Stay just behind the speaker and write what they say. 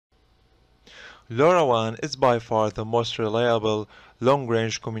LoRaWAN is by far the most reliable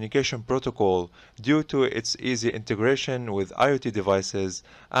long-range communication protocol due to its easy integration with IoT devices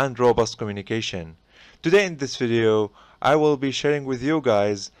and robust communication. Today in this video, I will be sharing with you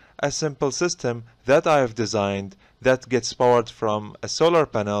guys a simple system that I have designed that gets powered from a solar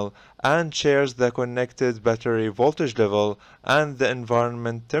panel and shares the connected battery voltage level and the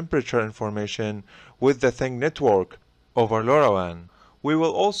environment temperature information with the Thing network over LoRaWAN. We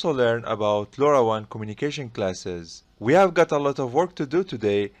will also learn about LoRaWAN communication classes. We have got a lot of work to do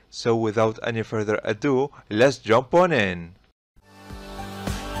today, so without any further ado, let's jump on in.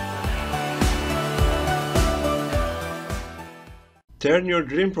 Turn your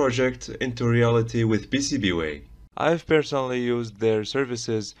dream project into reality with PCBWay. I've personally used their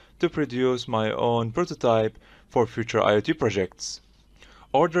services to produce my own prototype for future IoT projects.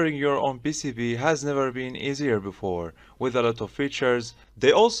 Ordering your own PCB has never been easier before, with a lot of features.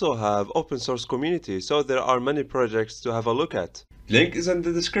 They also have open source community, so there are many projects to have a look at. Link is in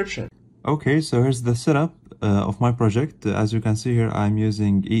the description. Okay, so here's the setup of my project. As you can see here, I'm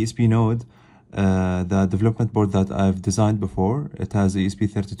using ESP node, the development board that I've designed before. It has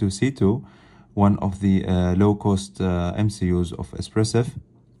ESP32C2, one of the low-cost MCUs of esp-idf,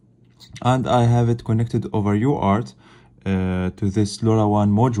 and I have it connected over UART to this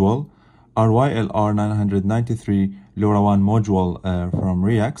LoRaWAN module, RYLR993 LoRaWAN module from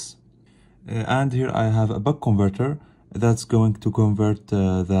REYAX. And here I have a buck converter that's going to convert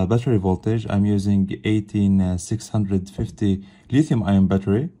the battery voltage. I'm using 18650 lithium ion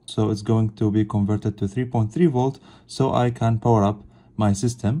battery, so it's going to be converted to 3.3 volt so I can power up my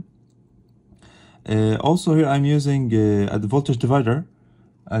system. Also here I'm using a voltage divider,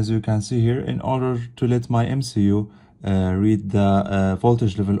 as you can see here, in order to let my MCU read the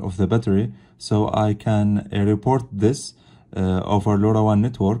voltage level of the battery, so I can report this over LoRaWAN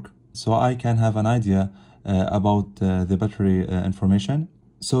network, so I can have an idea about the battery information.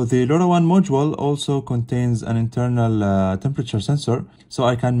 So the LoRaWAN module also contains an internal temperature sensor, so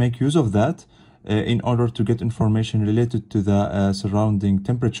I can make use of that in order to get information related to the surrounding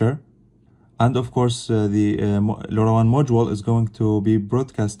temperature. And of course, the LoRaWAN module is going to be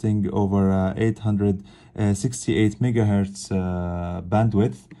broadcasting over 868 megahertz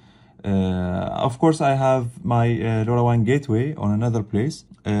bandwidth. Of course, I have my LoRaWAN gateway on another place,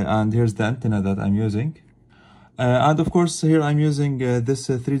 and here's the antenna that I'm using. And of course, here I'm using this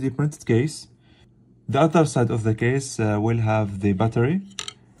 3D printed case. The other side of the case will have the battery.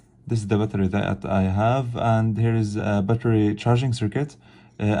 This is the battery that I have, and here is a battery charging circuit.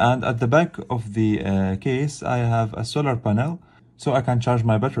 And at the back of the case, I have a solar panel, so I can charge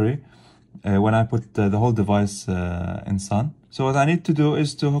my battery when I put the whole device in sun. So what I need to do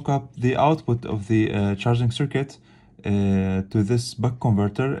is to hook up the output of the charging circuit to this buck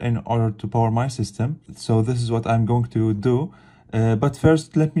converter in order to power my system. So this is what I'm going to do. But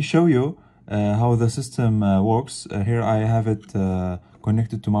first, let me show you how the system works. Here I have it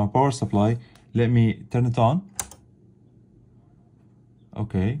connected to my power supply. Let me turn it on.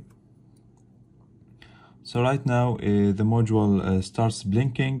 Okay, so right now the module starts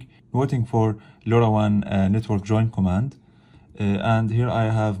blinking, waiting for LoRaWAN network join command. And here I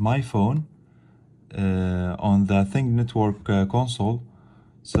have my phone on the Thing network console,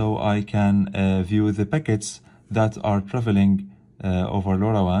 so I can view the packets that are traveling over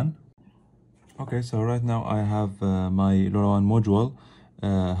LoRaWAN. Okay, so right now I have my LoRaWAN module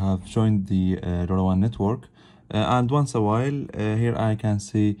have joined the LoRaWAN network. And once a while, here I can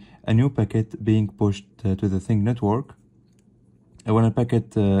see a new packet being pushed to the Thing network. When a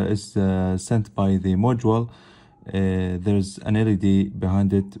packet is sent by the module, there's an LED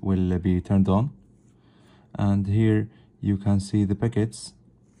behind it will be turned on. And here you can see the packets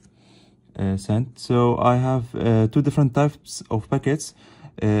sent. So I have two different types of packets.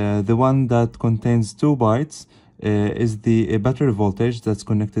 The one that contains 2 bytes is the battery voltage that's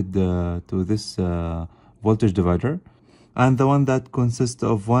connected to this voltage divider, and the one that consists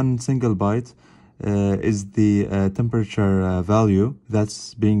of 1 single byte is the temperature value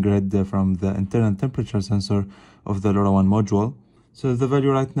that's being read from the internal temperature sensor of the LoRaWAN module. So the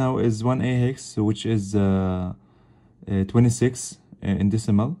value right now is 1 AX, which is 26 in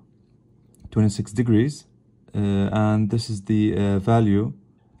decimal, 26 degrees, and this is the value.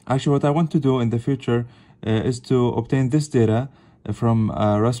 Actually, what I want to do in the future is to obtain this data from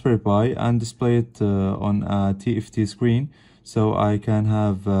a Raspberry Pi and display it on a TFT screen, so I can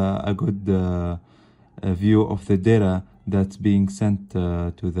have a good view of the data that's being sent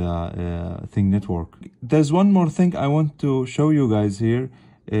to the Thing network. There's one more thing I want to show you guys here,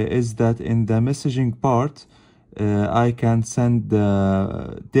 is that in the messaging part I can send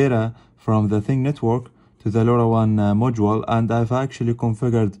the data from the thing network to the LoRaWAN module, and I've actually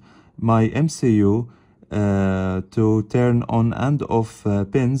configured my MCU to turn on and off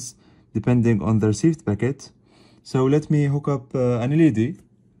pins depending on the received packet. So let me hook up an LED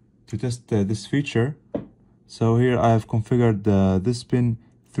to test this feature. So here I have configured this pin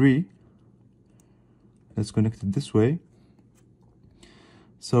 3. Let's connect it this way.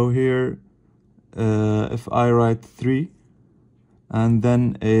 So here if I write 3 and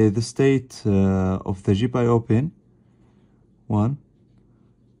then the state of the GPIO pin 1.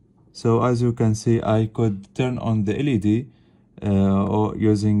 So as you can see, I could turn on the LED or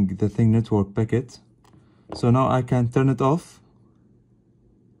using the thing network packet. So now I can turn it off.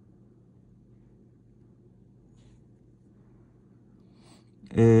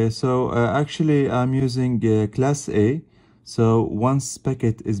 Actually I'm using class A. So once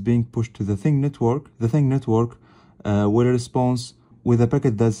packet is being pushed to the thing network, the thing network will respond with a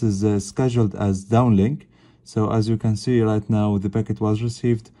packet that is scheduled as downlink. So as you can see right now, the packet was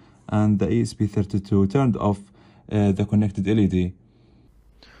received and the ESP32 turned off the connected LED.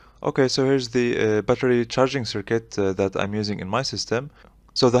 Okay, so here's the battery charging circuit that I'm using in my system.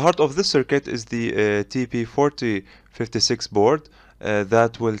 So the heart of this circuit is the TP4056 board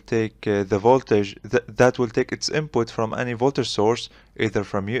that will take the voltage, that will take its input from any voltage source, either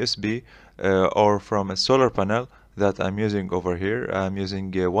from USB or from a solar panel that I'm using over here. I'm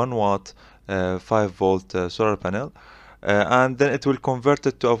using a 1 watt 5 volt solar panel. And then it will convert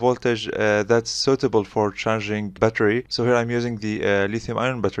it to a voltage that's suitable for charging battery. So here I'm using the lithium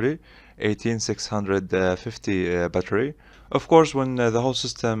ion battery, 18650 battery. Of course, when the whole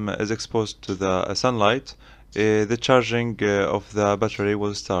system is exposed to the sunlight, the charging of the battery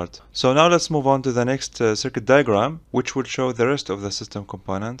will start. So now let's move on to the next circuit diagram, which will show the rest of the system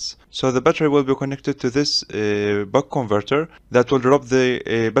components. So the battery will be connected to this buck converter that will drop the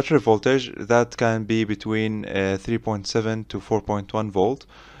battery voltage that can be between 3.7 to 4.1 volt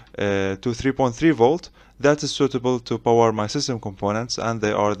to 3.3 volt. That is suitable to power my system components, and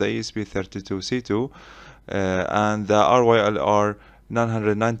they are the ESP32C2 and the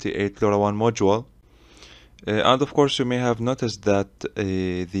RYLR993 LoRaWAN module. And of course you may have noticed that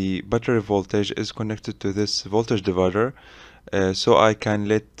the battery voltage is connected to this voltage divider, so I can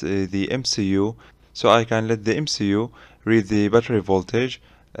let the MCU read the battery voltage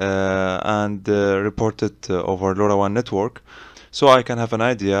and report it over LoRaWAN network, so I can have an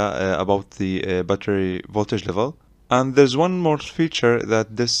idea about the battery voltage level. And there's one more feature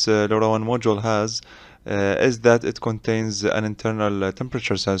that this LoRaWAN module has, is that it contains an internal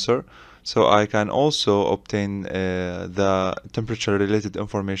temperature sensor. So I can also obtain the temperature related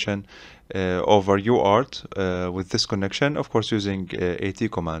information over UART with this connection, of course using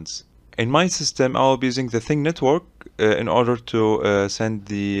AT commands. In my system, I'll be using the thing network in order to send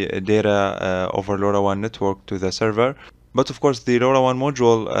the data over LoRaWAN network to the server. But of course the LoRaWAN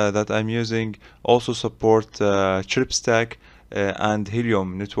module that I'm using also support chirp stack and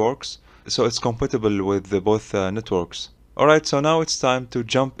helium networks, so it's compatible with both networks. Alright, so now it's time to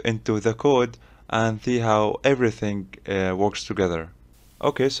jump into the code and see how everything works together.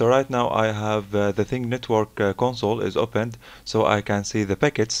 Okay, so right now I have the thing network console is opened, so I can see the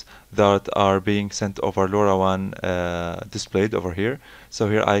packets that are being sent over LoRaWAN displayed over here. So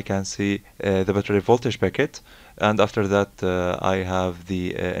here I can see the battery voltage packet, and after that I have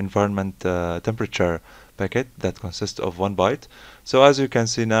the environment temperature packet that consists of 1 byte. So as you can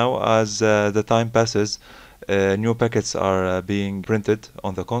see now, as the time passes, new packets are being printed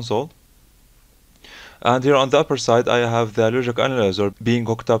on the console. And here on the upper side I have the logic analyzer being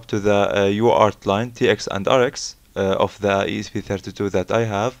hooked up to the UART line TX and RX of the ESP32 that I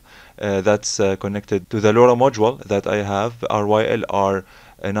have, that's connected to the LoRa module that I have,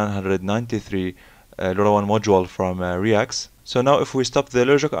 RYLR993 LoRaWAN module from REYAX. So now if we stop the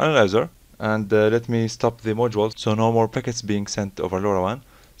logic analyzer and let me stop the module, so no more packets being sent over LoRaWAN.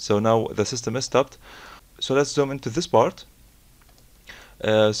 So now the system is stopped. So let's zoom into this part.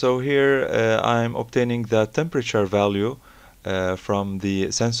 So here I'm obtaining the temperature value from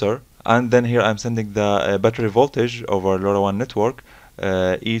the sensor, and then here I'm sending the battery voltage over LoRaWAN network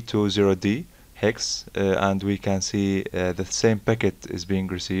E20D hex, and we can see the same packet is being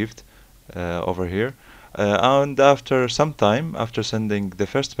received over here. And after some time, after sending the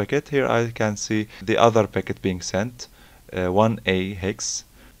first packet, here I can see the other packet being sent, 1A hex.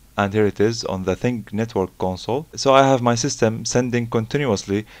 And here it is on the thing network console. So I have my system sending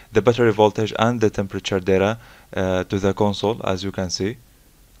continuously the battery voltage and the temperature data to the console, as you can see.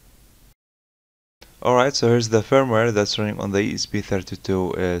 Alright, so here's the firmware that's running on the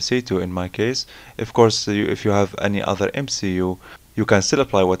ESP32C2 in my case. Of course, if you have any other MCU you can still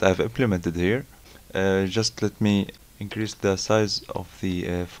apply what I've implemented here. Just let me increase the size of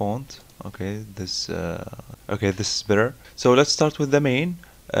the font. Okay, this is better. So let's start with the main,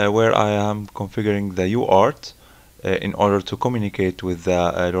 where I am configuring the UART in order to communicate with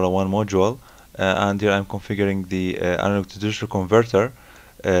the LoRaWAN module, and here I'm configuring the analog to digital converter,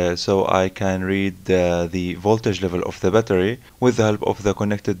 so I can read the voltage level of the battery with the help of the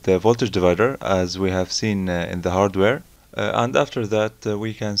connected voltage divider, as we have seen in the hardware. And after that,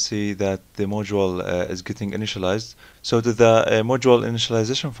 we can see that the module is getting initialized. So to the module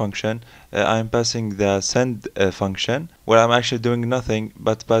initialization function, I'm passing the send function, where I'm actually doing nothing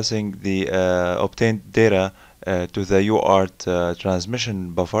but passing the obtained data to the UART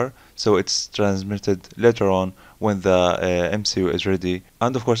transmission buffer, so it's transmitted later on when the MCU is ready.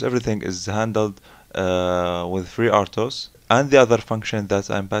 And of course, everything is handled with FreeRTOS. And the other function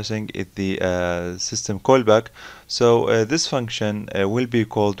that I'm passing is the system callback. So this function will be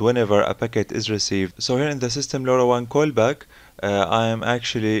called whenever a packet is received. So here in the system LoRaWAN callback, I am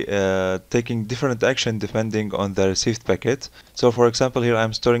actually taking different action depending on the received packet. So for example, here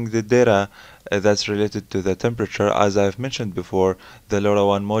I'm storing the data that's related to the temperature. As I've mentioned before, the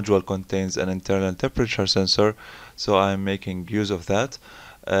LoRaWAN module contains an internal temperature sensor, so I'm making use of that.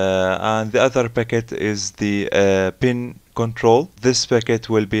 And the other packet is the pin control. This packet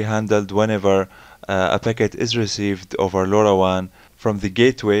will be handled whenever a packet is received over LoRaWAN from the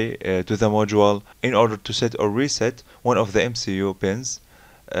gateway to the module in order to set or reset one of the MCU pins,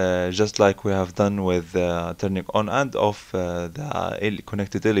 just like we have done with turning on and off the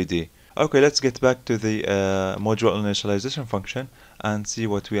connected LED. Okay, let's get back to the module initialization function and see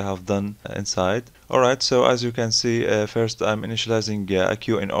what we have done inside. Alright, so as you can see, first I'm initializing a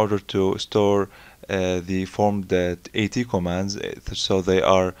queue in order to store the formed AT commands, so they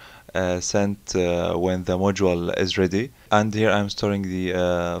are sent when the module is ready. And here I'm storing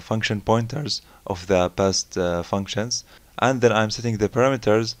the function pointers of the past functions, and then I'm setting the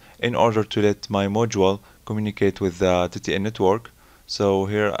parameters in order to let my module communicate with the TTN network. So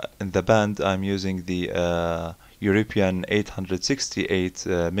here in the band I'm using the European 868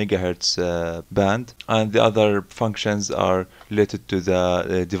 megahertz band, and the other functions are related to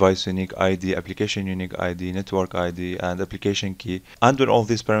the device unique ID, application unique ID, network ID, and application key. And when all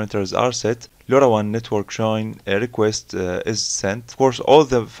these parameters are set, LoRaWAN network join request is sent. Of course, all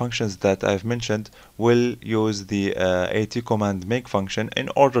the functions that I've mentioned will use the AT command make function in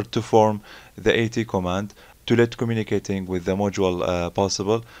order to form the AT command to let communicating with the module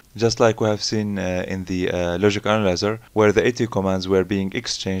possible, just like we have seen in the logic analyzer, where the AT commands were being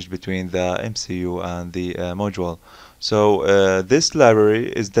exchanged between the MCU and the module. So this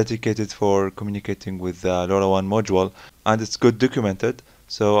library is dedicated for communicating with the LoRaWAN module, and it's good documented,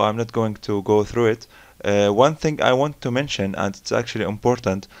 so I'm not going to go through it. One thing I want to mention, and it's actually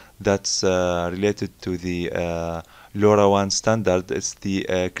important, that's related to the LoRaWAN standard, is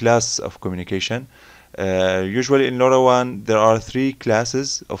the class of communication. Usually in LoRaWAN there are 3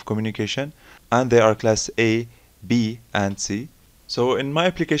 classes of communication, and they are class A, B, and C. So in my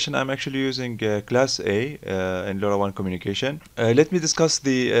application I'm actually using class A in LoRaWAN communication. Let me discuss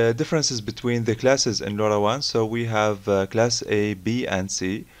the differences between the classes in LoRaWAN. So we have class A, B, and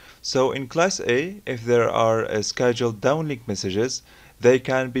C. So in class A, if there are scheduled downlink messages, they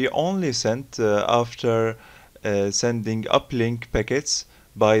can be only sent after sending uplink packets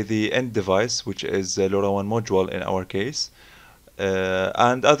by the end device, which is the LoRaWAN module in our case.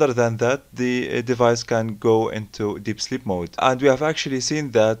 And other than that, the device can go into deep sleep mode. And we have actually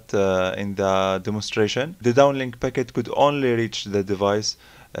seen that in the demonstration. The downlink packet could only reach the device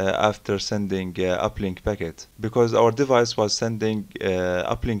after sending uplink packet, because our device was sending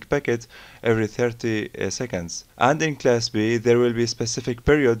uplink packet every 30 seconds. And in class B, there will be specific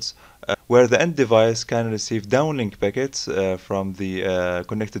periods where the end device can receive downlink packets from the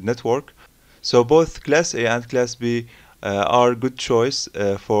connected network. So both class A and class B are good choice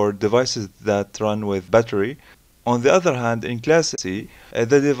for devices that run with battery. On the other hand, in class C,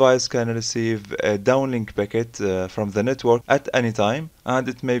 the device can receive a downlink packet from the network at any time, and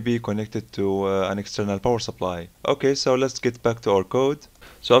it may be connected to an external power supply. Okay, so let's get back to our code.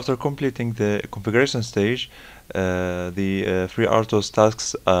 So after completing the configuration stage, the FreeRTOS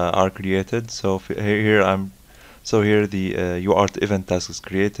tasks are created. So here the UART event task is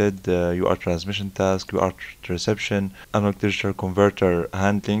created, UART transmission task, UART reception, analog digital converter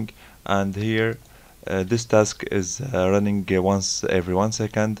handling, and here this task is running once every 1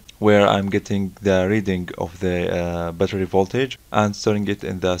 second, where I'm getting the reading of the battery voltage and storing it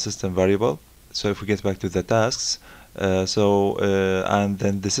in the system variable. So if we get back to the tasks, And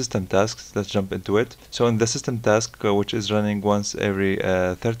then the system tasks, let's jump into it. So in the system task, which is running once every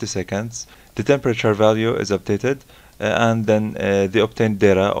 30 seconds, the temperature value is updated, and then the obtained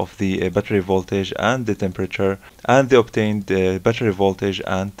data of the battery voltage and the temperature, and the obtained battery voltage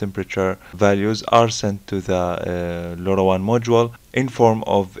and temperature values are sent to the LoRaWAN module in form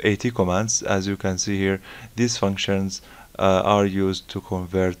of AT commands. As you can see here, these functions are used to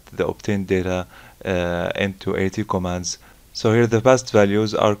convert the obtained data into AT commands. So here the past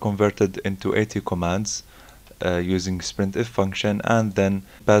values are converted into AT commands using sprintf function, and then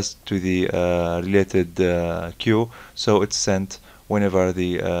passed to the related queue, so it's sent whenever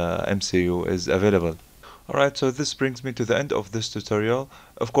the MCU is available. Alright, so this brings me to the end of this tutorial.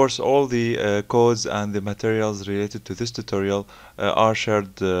 Of course, all the codes and the materials related to this tutorial are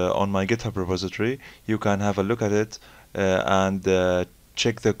shared on my GitHub repository. You can have a look at it and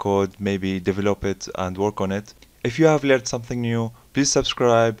check the code, maybe develop it and work on it. If you have learned something new, please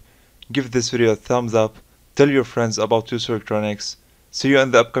subscribe, give this video a thumbs up, tell your friends about Tuso Electronics. See you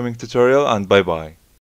in the upcoming tutorial, and bye bye.